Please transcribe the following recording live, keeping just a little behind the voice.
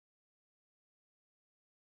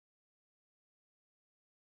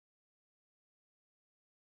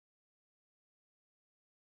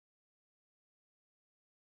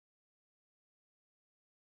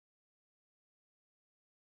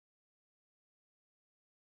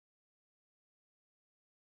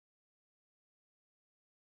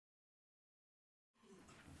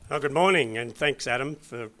Well, good morning, and thanks, Adam,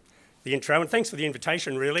 for the intro, and thanks for the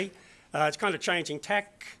invitation, really. It's kind of changing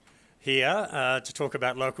tack here to talk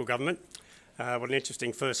about local government. What an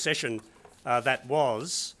interesting first session that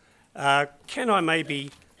was. Can I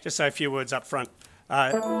maybe just say a few words up front?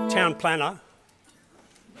 Town planner,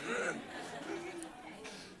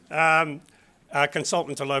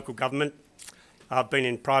 consultant to local government. I've been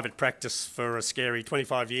in private practice for a scary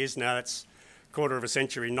 25 years now. That's a quarter of a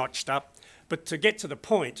century notched up. But to get to the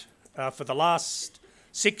point, for the last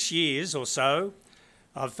 6 years or so,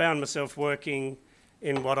 I've found myself working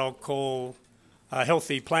in what I'll call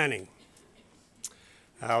healthy planning,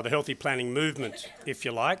 or the healthy planning movement, if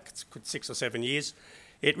you like. It's 6 or 7 years.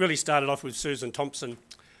 It really started off with Susan Thompson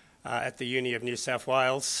at the Uni of New South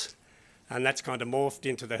Wales, and that's kind of morphed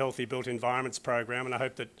into the Healthy Built Environments program, and I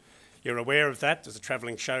hope that you're aware of that. There's a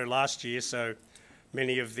travelling show last year, so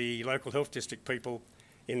many of the local health district people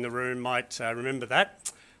in the room might remember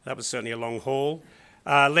that. That was certainly a long haul.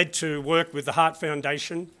 Led to work with the Heart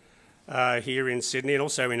Foundation here in Sydney and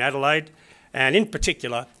also in Adelaide, and in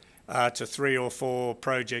particular to 3 or 4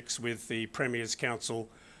 projects with the Premier's Council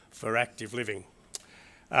for Active Living.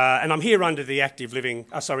 And I'm here under the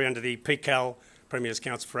under the PCAL, Premier's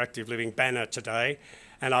Council for Active Living banner today,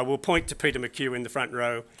 and I will point to Peter McHugh in the front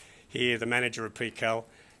row here, the manager of PCAL,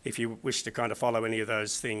 if you wish to kind of follow any of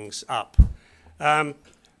those things up.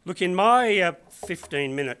 Look, in my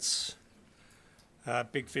 15 minutes,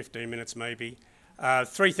 big 15 minutes maybe,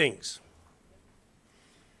 3 things.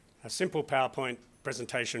 A simple PowerPoint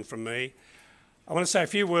presentation from me. I want to say a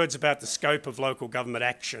few words about the scope of local government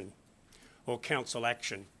action or council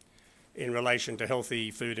action in relation to healthy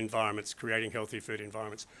food environments, creating healthy food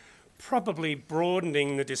environments. Probably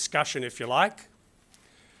broadening the discussion, if you like,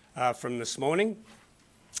 from this morning.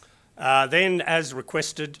 Then, as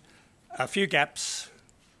requested, a few gaps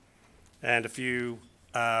and a few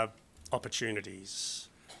opportunities.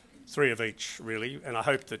 3 of each, really, and I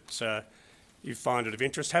hope that you find it of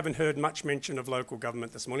interest. Haven't heard much mention of local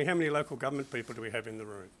government this morning. How many local government people do we have in the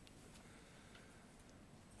room?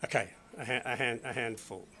 Okay, a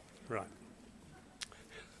handful, right.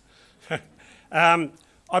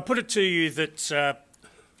 I put it to you that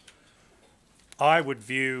I would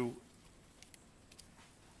view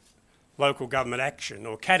local government action,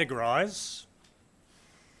 or categorise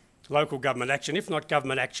local government action, if not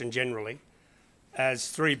government action generally, as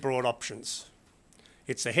 3 broad options.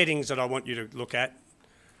 It's the headings that I want you to look at.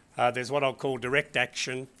 There's what I'll call direct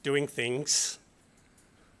action, doing things,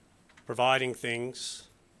 providing things,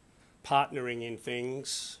 partnering in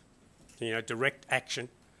things, direct action.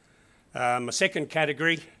 A second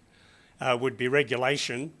category would be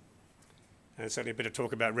regulation, and certainly a bit of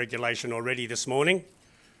talk about regulation already this morning.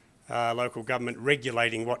 Local government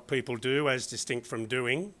regulating what people do as distinct from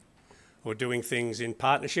doing, or doing things in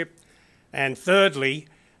partnership. And thirdly,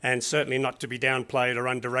 and certainly not to be downplayed or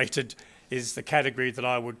underrated, is the category that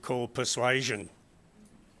I would call persuasion.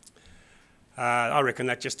 I reckon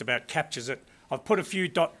that just about captures it. I've put a few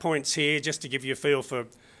dot points here just to give you a feel for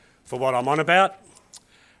what I'm on about.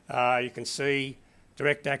 You can see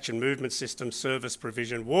direct action, movement system, service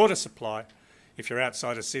provision, water supply, if you're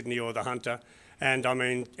outside of Sydney or the Hunter. And I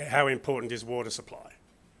mean, how important is water supply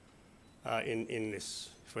in this,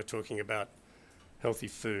 if we're talking about healthy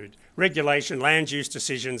food? Regulation, land use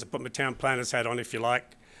decisions, I put my town planner's hat on if you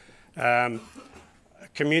like.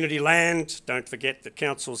 Community land, don't forget that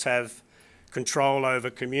councils have control over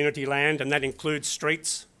community land, and that includes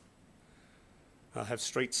streets. I have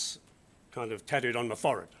streets kind of tattooed on my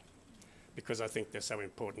forehead because I think they're so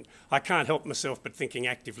important. I can't help myself but thinking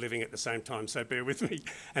active living at the same time, so bear with me.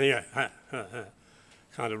 And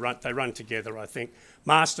kind of they run together, I think.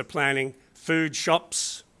 Master planning, food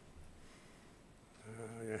shops.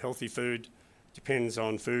 Healthy food depends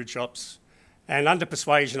on food shops. And under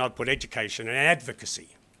persuasion, I'd put education and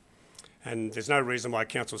advocacy. And there's no reason why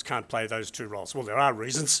councils can't play those 2 roles. Well, there are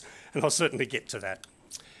reasons, and I'll certainly get to that.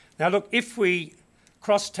 Now, look, if we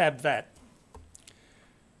cross-tab that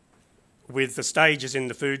with the stages in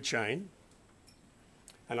the food chain,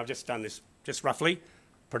 and I've just done this just roughly,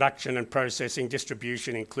 production and processing,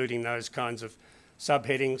 distribution, including those kinds of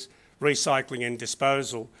subheadings, recycling and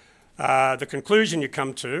disposal, the conclusion you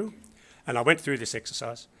come to, and I went through this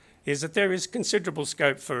exercise, is that there is considerable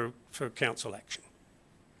scope for council action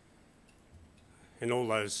in all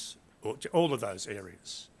of those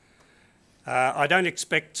areas. I don't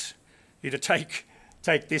expect you to take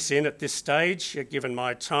this in at this stage, given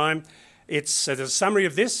my time. There's a summary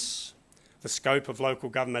of this, the scope of local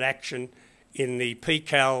government action in the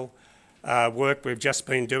PCAL work we've just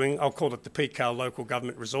been doing. I'll call it the PCAL Local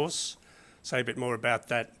Government Resource. Say a bit more about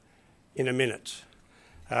that in a minute.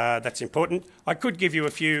 That's important. I could give you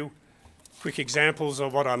a few quick examples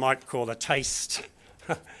of what I might call a taste,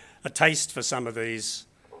 a taste for some of these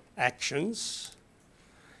actions.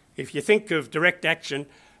 If you think of direct action,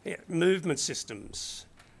 movement systems,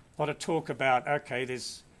 a lot of talk about, okay,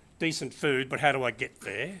 there's decent food, but how do I get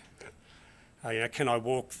there? Can I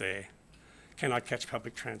walk there? Can I catch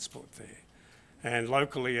public transport there? And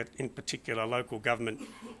locally, in particular, local government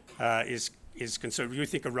is concerned. You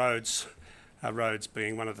think of roads, roads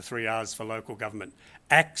being one of the 3 R's for local government.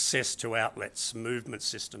 Access to outlets, movement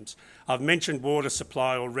systems. I've mentioned water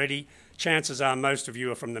supply already. Chances are most of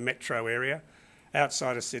you are from the metro area.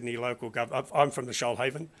 Outside of Sydney, local government, I'm from the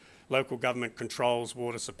Shoalhaven, local government controls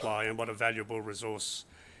water supply, and what a valuable resource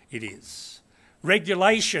it is.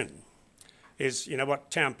 Regulation is,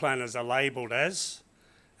 what town planners are labelled as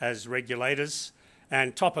regulators.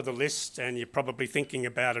 And top of the list, and you're probably thinking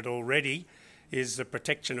about it already, is the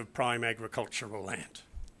protection of prime agricultural land.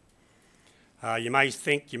 You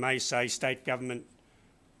may say state government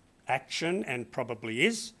action, and probably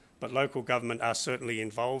is, but local government are certainly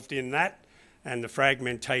involved in that, and the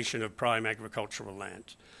fragmentation of prime agricultural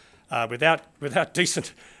land. Without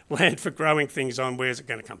decent land for growing things on, where's it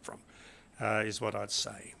going to come from, is what I'd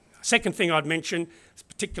say. Second thing I'd mention, it's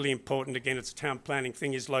particularly important, again, it's a town planning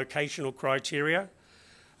thing, is locational criteria.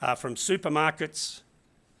 From supermarkets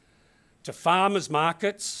to farmers'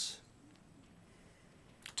 markets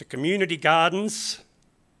to community gardens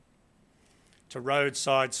to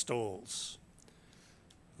roadside stalls.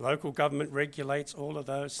 Local government regulates all of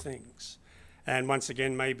those things. And once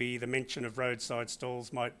again, maybe the mention of roadside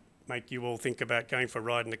stalls might make you all think about going for a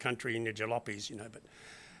ride in the country in your jalopies,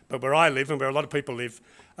 But where I live and where a lot of people live,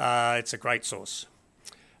 it's a great source.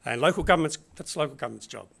 And that's local government's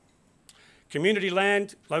job. Community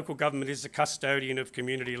land, local government is the custodian of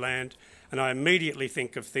community land, and I immediately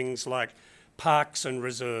think of things like parks and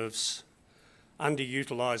reserves,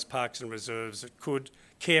 underutilised parks and reserves that could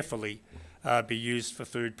carefully be used for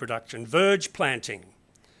food production. Verge planting.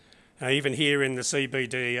 Even here in the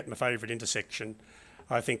CBD at my favourite intersection,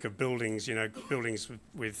 I think of buildings, buildings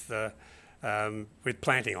with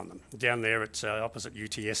planting on them. Down there at opposite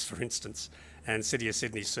UTS, for instance, and City of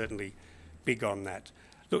Sydney's certainly big on that.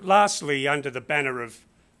 Look, lastly, under the banner of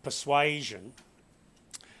persuasion,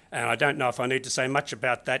 and I don't know if I need to say much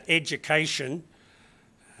about that, education,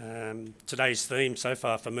 today's theme so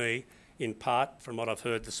far for me, in part from what I've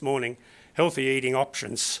heard this morning, healthy eating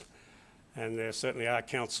options. And there certainly are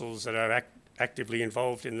councils that are actively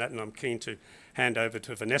involved in that, and I'm keen to hand over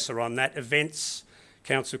to Vanessa on that. Events,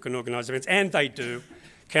 council can organise events, and they do.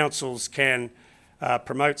 Councils can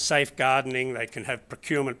promote safe gardening, they can have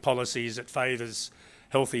procurement policies that favours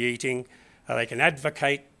healthy eating, they can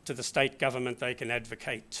advocate to the state government, they can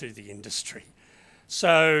advocate to the industry.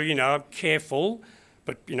 So, I'm careful,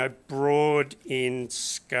 but, broad in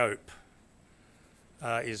scope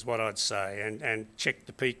is what I'd say, and check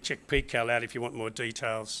PCAL out if you want more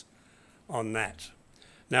details on that.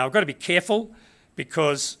 Now, I've got to be careful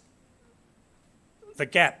because the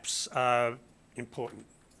gaps are important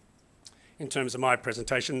in terms of my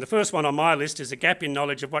presentation. The first one on my list is a gap in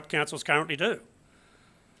knowledge of what councils currently do.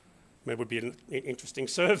 It would be an interesting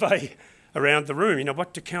survey around the room,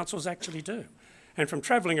 what do councils actually do? And from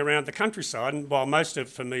travelling around the countryside, and while most of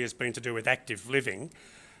it for me has been to do with active living,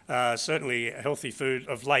 certainly healthy food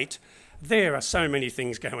of late, there are so many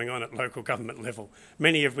things going on at local government level,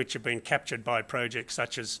 many of which have been captured by projects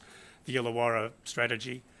such as the Illawarra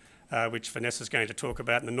strategy, which Vanessa's going to talk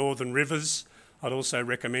about, in the Northern Rivers. I'd also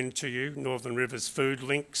recommend to you Northern Rivers Food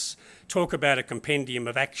Links, talk about a compendium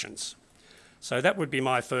of actions. So that would be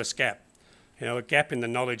my first gap, a gap in the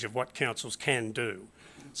knowledge of what councils can do.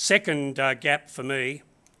 Second gap for me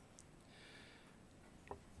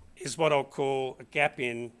is what I'll call a gap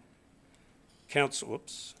in council,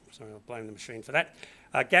 I'll blame the machine for that,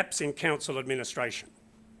 gaps in council administration.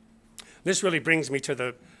 This really brings me to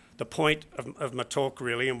the point of my talk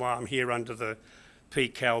really, and why I'm here under the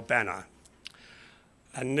PCAL banner.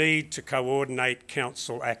 A need to coordinate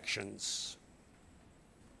council actions.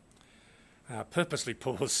 Purposely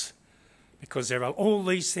pause because there are all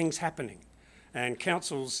these things happening, and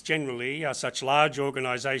councils generally are such large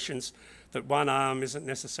organisations that one arm isn't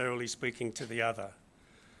necessarily speaking to the other.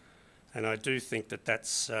 And I do think that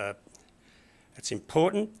that's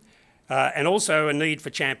important, and also a need for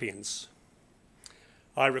champions.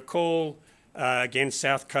 I recall, again,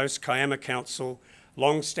 South Coast Kiama Council,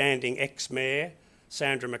 long-standing ex-mayor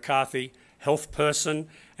Sandra McCarthy, health person,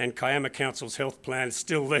 and Kiama Council's health plan is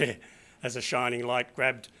still there as a shining light,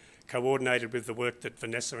 coordinated with the work that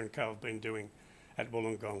Vanessa and co have been doing at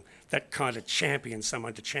Wollongong that kind of champions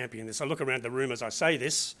someone to champion this. I look around the room as I say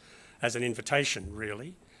this as an invitation,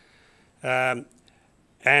 really. And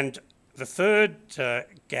the third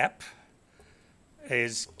gap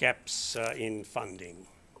is gaps in funding.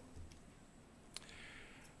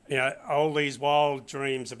 You know, all these wild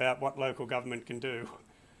dreams about what local government can do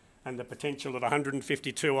and the potential of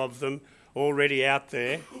 152 of them already out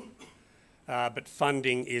there, but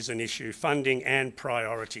funding is an issue, funding and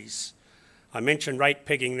priorities. I mentioned rate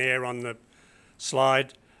pegging there on the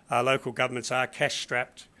slide. Local governments are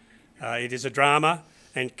cash-strapped. It is a drama,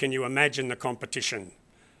 and can you imagine the competition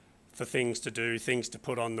for things to do, things to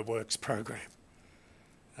put on the works program?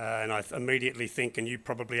 And I immediately think, and you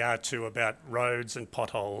probably are too, about roads and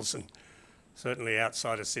potholes, and certainly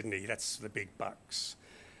outside of Sydney, that's the big bucks.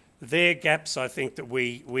 They're gaps I think that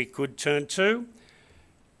we could turn to.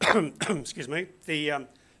 Excuse me.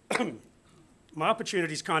 My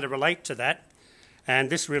opportunities kind of relate to that, and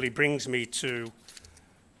this really brings me to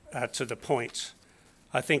the point.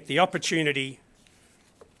 I think the opportunity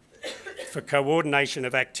for coordination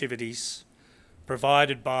of activities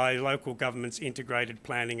provided by local government's integrated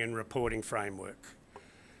planning and reporting framework.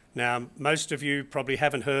 Now, most of you probably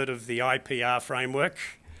haven't heard of the IPR framework.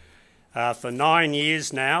 For 9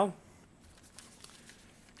 years now,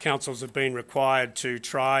 councils have been required to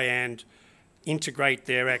try and integrate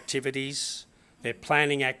their activities, their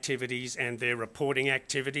planning activities and their reporting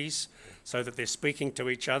activities so that they're speaking to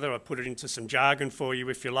each other. I put it into some jargon for you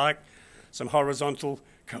if you like, some horizontal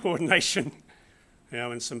coordination, you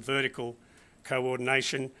know, and some vertical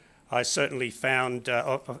coordination. I certainly found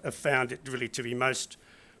it really to be most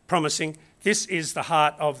promising. This is the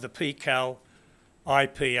heart of the PCAL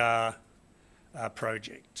IPR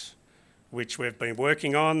project, which we've been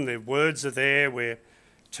working on. The words are there. We're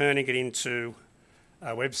turning it into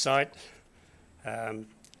a website, and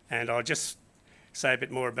I'll just say a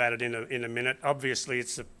bit more about it in a minute. Obviously,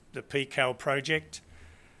 it's the PCAL project,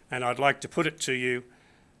 and I'd like to put it to you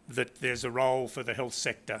that there's a role for the health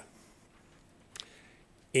sector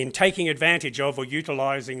in taking advantage of or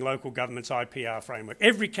utilising local government's IPR framework.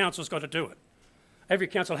 Every council's got to do it. Every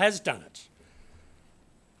council has done it.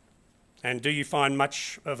 And do you find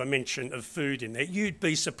much of a mention of food in there? You'd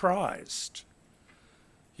be surprised.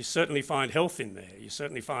 You certainly find health in there. You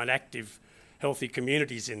certainly find active, healthy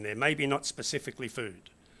communities in there, maybe not specifically food.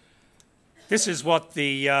 This is what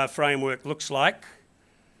the framework looks like,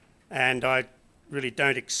 and I really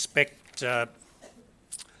don't expect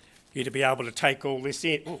you to be able to take all this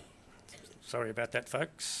in. Oh, sorry about that,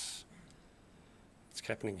 folks. What's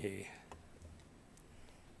happening here?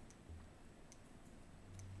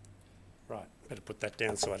 Right, better put that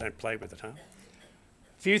down so I don't play with it, huh?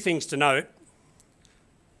 A few things to note.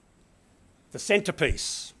 The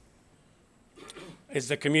centrepiece is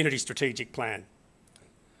the Community Strategic Plan.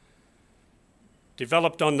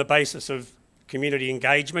 Developed on the basis of community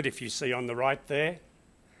engagement, if you see on the right there,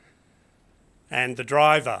 and the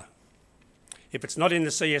driver. If it's not in the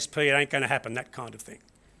CSP, it ain't going to happen, that kind of thing.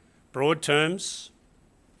 Broad terms.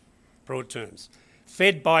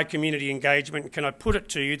 Fed by community engagement, and can I put it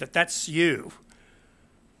to you that that's you,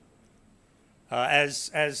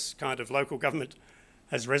 as kind of local government,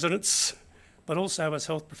 as residents, but also as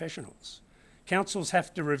health professionals. Councils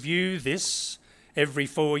have to review this every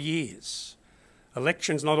 4 years.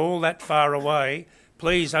 Election's not all that far away.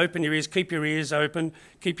 Please open your ears, keep your ears open,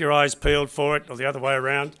 keep your eyes peeled for it, or the other way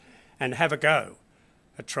around, and have a go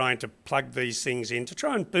at trying to plug these things in, to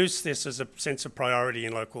try and boost this as a sense of priority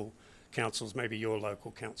in local councils, maybe your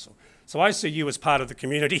local council. So I see you as part of the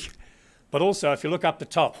community, but also if you look up the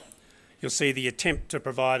top, you'll see the attempt to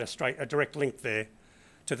provide a direct link there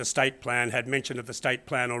to the state plan. Had mention of the state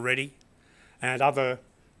plan already, and other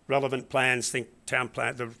relevant plans, think town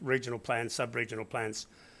plan, the regional plans, sub-regional plans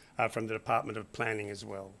from the Department of Planning as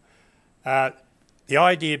well. The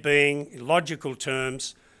idea being, in logical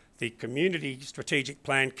terms, the community strategic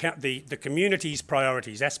plan, the community's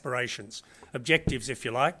priorities, aspirations, objectives, if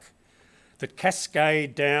you like, that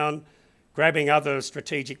cascade down, grabbing other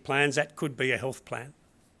strategic plans. That could be a health plan.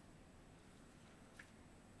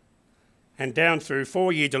 And down through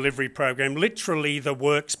 4-year delivery program, literally the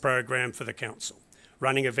works program for the council,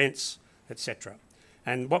 running events, etc.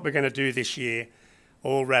 And what we're going to do this year,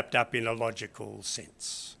 all wrapped up in a logical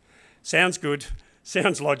sense. Sounds good,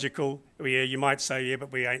 sounds logical. Yeah, you might say, yeah,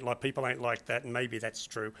 but people ain't like that, and maybe that's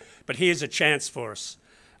true. But here's a chance for us,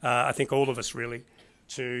 I think all of us really,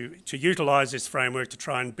 to utilise this framework to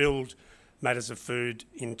try and build matters of food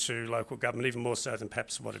into local government, even more so than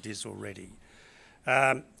perhaps what it is already.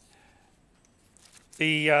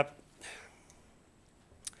 The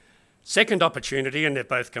second opportunity, and they've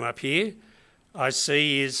both come up here, I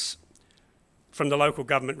see is from the local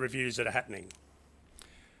government reviews that are happening.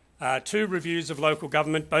 2 reviews of local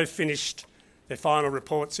government, both finished their final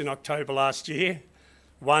reports in October last year.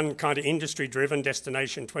 One kind of industry-driven,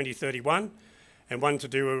 Destination 2031, and one to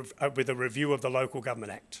do with a review of the Local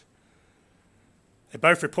Government Act. They're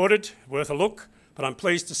both reported, worth a look, but I'm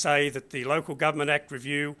pleased to say that the Local Government Act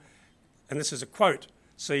review, and this is a quote,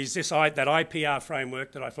 sees that IPR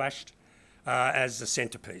framework that I flashed as the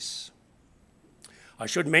centrepiece. I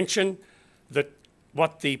should mention that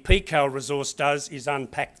what the PCAL resource does is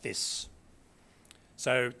unpack this.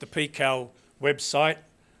 So the PCAL website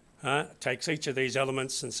takes each of these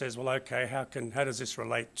elements and says, well, okay, how does this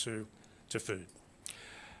relate to food?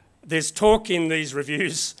 There's talk in these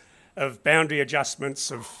reviews of boundary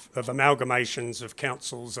adjustments, of amalgamations of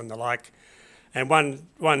councils and the like. And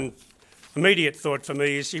one immediate thought for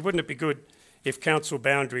me is, wouldn't it be good if council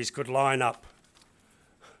boundaries could line up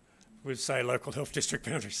with, say, local health district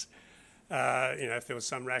boundaries? If there was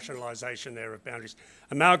some rationalisation there of boundaries.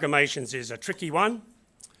 Amalgamations is a tricky one,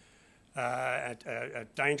 a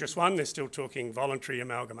dangerous one. They're still talking voluntary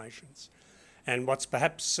amalgamations. And what's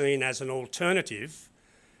perhaps seen as an alternative,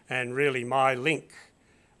 and really my link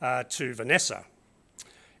to Vanessa,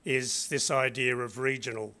 is this idea of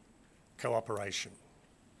regional cooperation.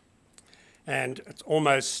 And it's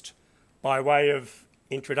almost by way of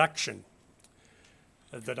introduction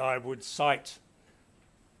that I would cite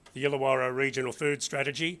the Illawarra Regional Food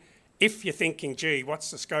Strategy. If you're thinking, gee,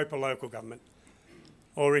 what's the scope of local government?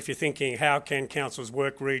 Or if you're thinking, how can councils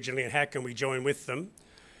work regionally and how can we join with them?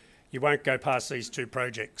 You won't go past these 2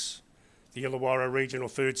 projects, the Illawarra Regional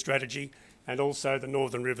Food Strategy and also the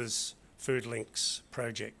Northern Rivers Food Links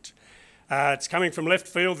project. It's coming from left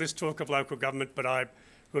field, this talk of local government, but I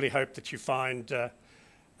really hope that you find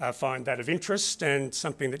that of interest and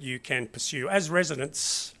something that you can pursue as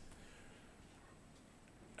residents,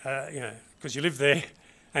 because you live there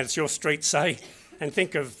and it's your street, say, and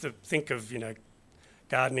think of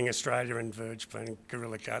Gardening Australia and Verge Planning,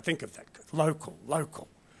 Guerrilla Garden, think of that, local.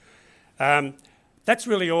 That's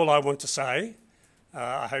really all I want to say.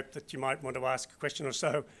 I hope that you might want to ask a question or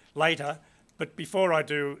so later, but before I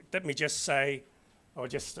do, let me just say, or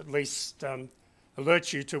just at least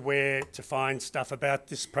alert you to where to find stuff about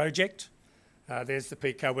this project. There's the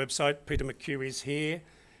PCAL website. Peter McHugh is here.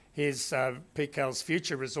 Here's PCAL's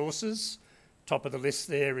future resources. Top of the list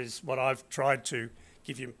there is what I've tried to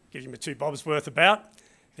give you my 2 bobs worth about,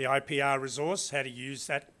 the IPR resource, how to use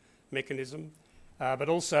that mechanism, but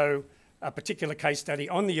also a particular case study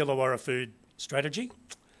on the Illawarra Food Strategy,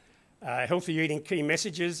 healthy eating key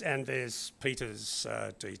messages, and there's Peter's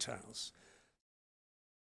details.